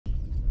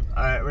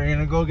Alright, we're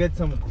gonna go get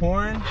some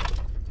corn.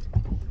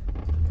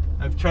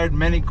 I've tried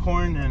many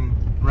corn and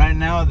right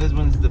now this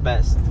one's the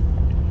best.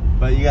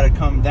 But you gotta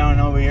come down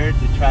over here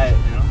to try it,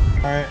 you know?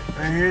 Alright,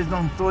 right here's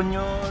Don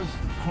Toño's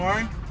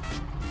corn.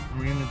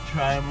 We're gonna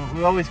try them.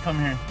 We always come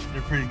here.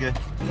 They're pretty good.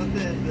 What's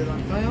the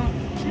Don Toño?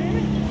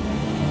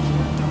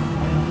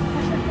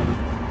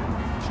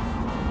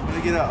 I'm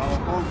gonna get a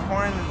whole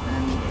corn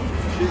and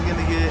she's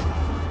gonna get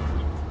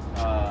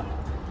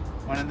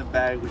one in the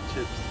bag with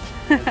chips.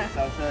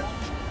 Salsa.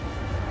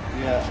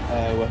 Yeah,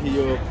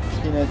 guajillo,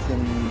 peanuts,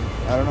 and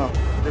I don't know,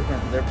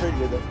 different. They're pretty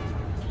good though.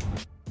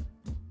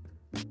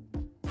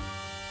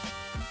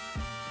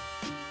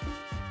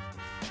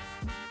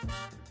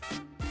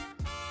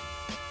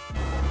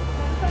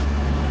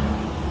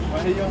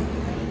 Guajillo.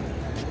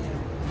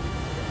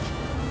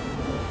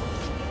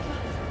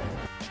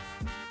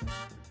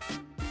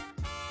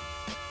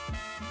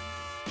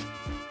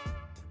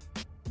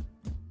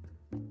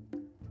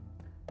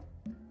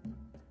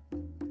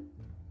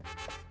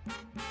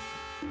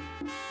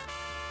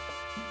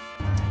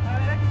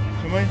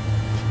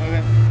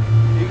 Okay.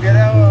 You get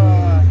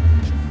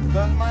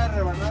dos más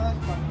rebanadas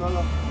con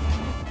todo.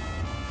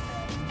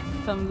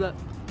 Thumbs up.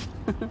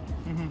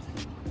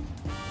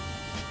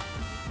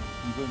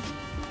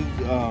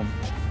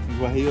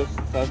 Guajillo,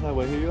 salsa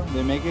guajillo.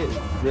 They make it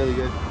really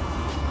good.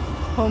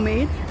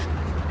 Homemade?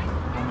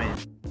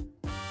 Homemade.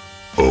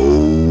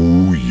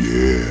 Oh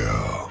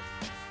yeah.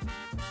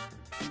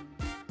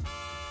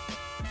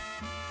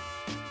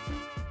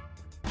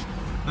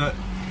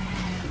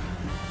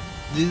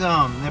 These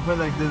they put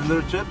like this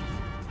little chip.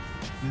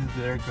 This is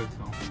the air cooked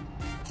so.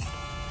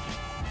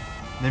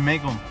 They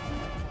make them.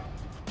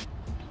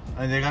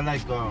 And they got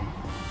like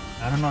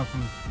I don't know,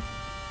 some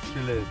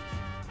chile.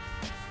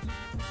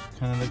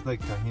 Kind of looks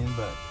like tajin,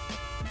 but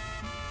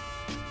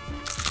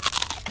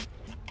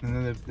and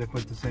then they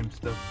put the same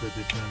stuff that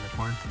they put in the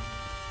corn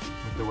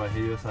with the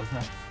guajillo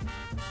salsa.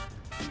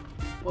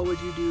 What would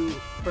you do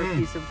for a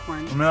piece of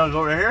corn? I'm gonna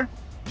go right here.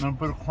 I'm gonna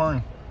put a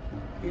corn.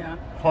 Yeah.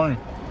 Corn.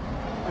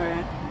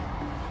 Alright.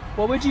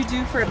 What would you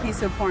do for a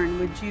piece of corn?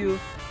 Would you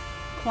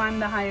climb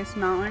the highest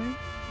mountain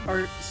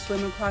or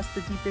swim across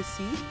the deepest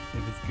sea?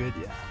 If it's good,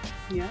 yeah.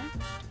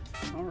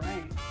 Yeah?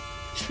 Alright.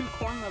 True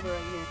corn lover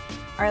right here.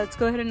 Alright, let's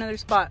go hit another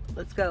spot.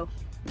 Let's go.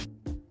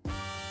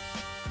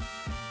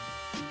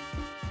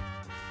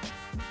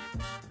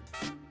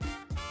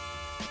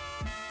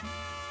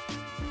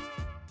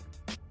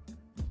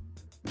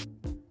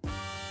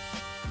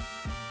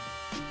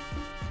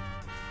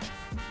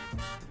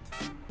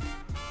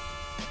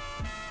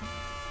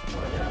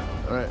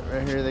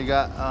 Right here they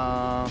got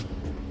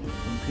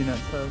some peanut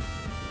sauce.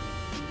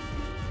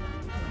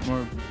 More,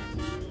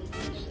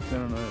 I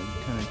don't know,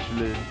 kind of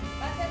chile.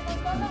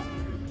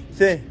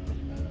 Sí,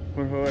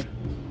 por favor.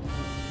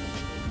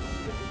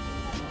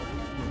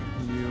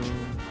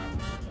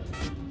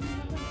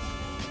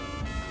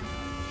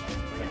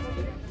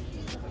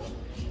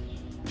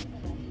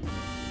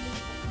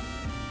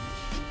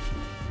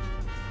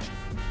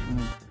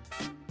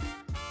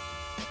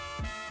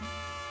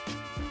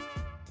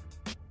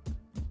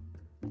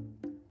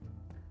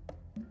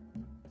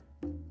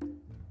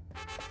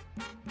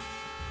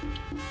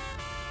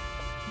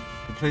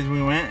 The place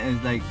we went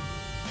is like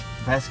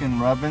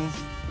Baskin Robbins.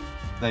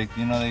 Like,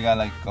 you know, they got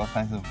like all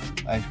kinds of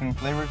ice cream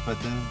flavors, but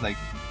this is like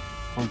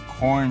for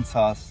corn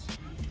sauce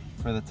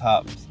for the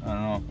tops. I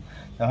don't know.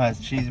 That has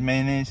cheese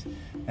mayonnaise,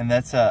 and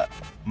that's a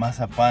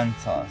mazapan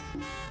sauce.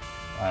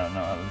 I don't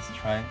know. Let's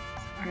try it.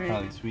 It's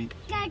probably sweet.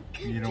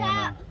 You don't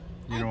wanna.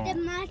 You don't. The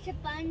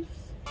mazapans.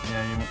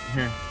 Yeah, you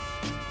here.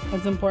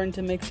 It's important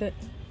to mix it.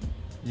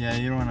 Yeah,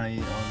 you don't wanna eat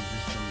all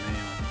just the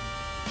mayo.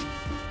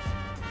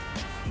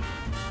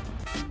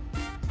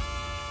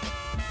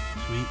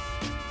 Sweet.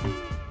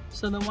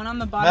 So the one on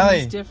the bottom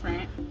is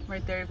different,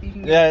 right there. If you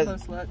can get a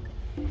close look,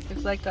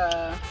 it's like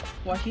a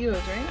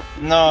guajillos, right?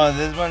 No,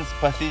 this one's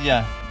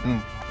pasilla.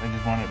 I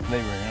just wanted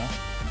flavor, you know.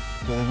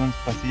 So this one's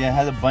pasilla. It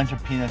has a bunch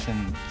of peanuts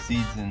and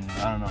seeds, and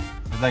I don't know.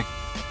 It's like,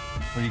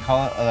 what do you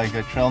call it? Like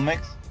a trail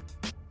mix.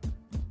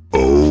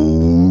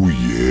 Oh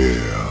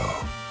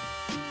yeah.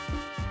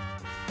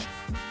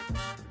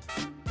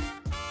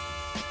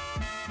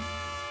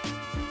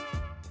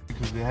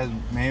 Because it has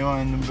mayo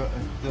and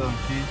still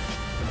cheese.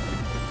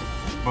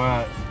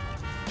 But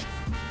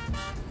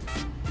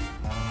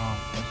I don't know.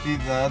 See,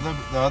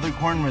 the other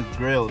corn was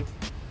grilled.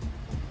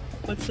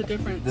 What's the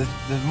difference? This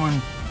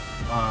one's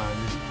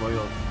just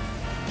boiled.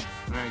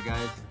 Alright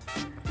guys,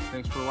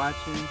 thanks for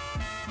watching.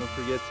 Don't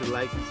forget to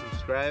like and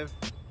subscribe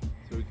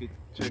so we could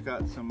check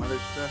out some other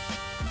stuff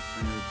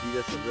on the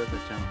Vida Sabrosa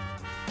channel.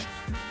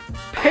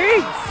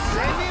 Peace!